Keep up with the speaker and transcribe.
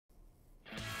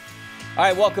All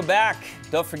right, welcome back.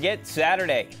 Don't forget,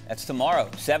 Saturday, that's tomorrow,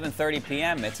 7:30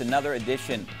 p.m. It's another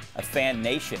edition of Fan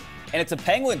Nation. And it's a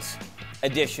Penguins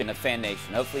edition of Fan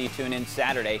Nation. Hopefully you tune in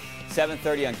Saturday,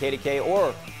 7:30 on KDKA,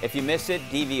 or if you miss it,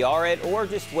 DVR it, or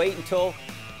just wait until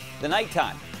the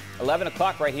nighttime, 11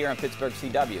 o'clock right here on Pittsburgh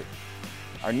CW.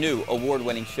 Our new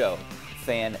award-winning show,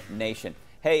 Fan Nation.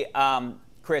 Hey,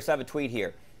 Chris, I have a tweet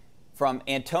here from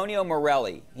Antonio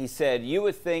Morelli. He said, you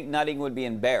would think Nutting would be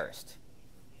embarrassed,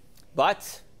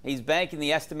 but he's banking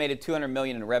the estimated $200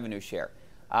 million in revenue share.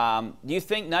 Do you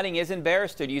think Nutting is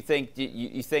embarrassed, or do you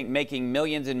think making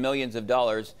millions and millions of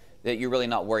dollars that you're really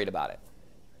not worried about it?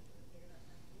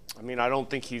 I mean, I don't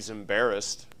think he's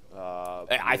embarrassed.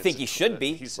 I think he should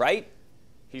be, right?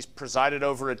 He's presided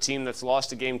over a team that's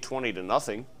lost a game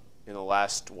 20-0 in the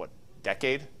last, what,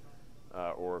 decade?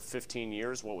 Or 15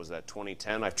 years? What was that,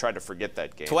 2010? I've tried to forget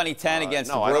that game. 2010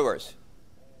 against the Brewers.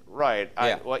 Right.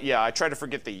 Yeah. I tried to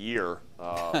forget the year.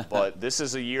 But this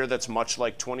is a year that's much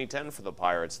like 2010 for the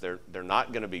Pirates. They're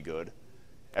not going to be good.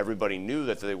 Everybody knew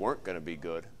that they weren't going to be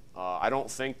good. I don't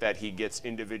think that he gets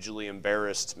individually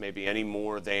embarrassed maybe any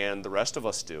more than the rest of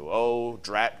us do. Oh,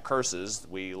 drat curses.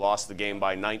 We lost the game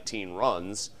by 19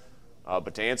 runs.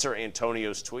 But to answer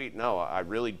Antonio's tweet, no, I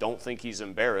really don't think he's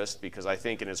embarrassed, because I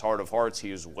think in his heart of hearts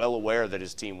he was well aware that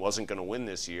his team wasn't going to win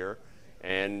this year,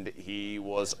 and he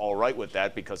was all right with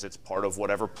that because it's part of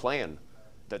whatever plan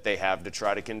that they have to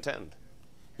try to contend.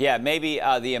 Yeah, maybe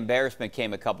the embarrassment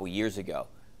came a couple years ago.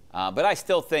 But I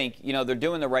still think, they're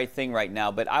doing the right thing right now,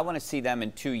 but I want to see them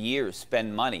in 2 years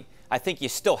spend money. I think you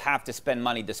still have to spend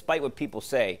money, despite what people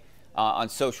say on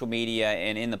social media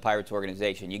and in the Pirates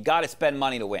organization. You got to spend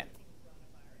money to win.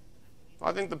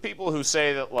 I think the people who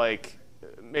say that, like,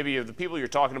 maybe the people you're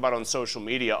talking about on social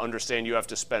media understand you have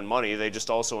to spend money. They just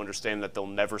also understand that they'll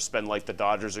never spend like the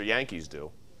Dodgers or Yankees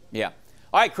do. Yeah.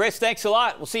 All right, Chris, thanks a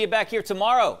lot. We'll see you back here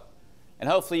tomorrow. And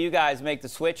hopefully you guys make the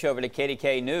switch over to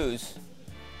KDKA News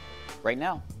right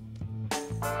now.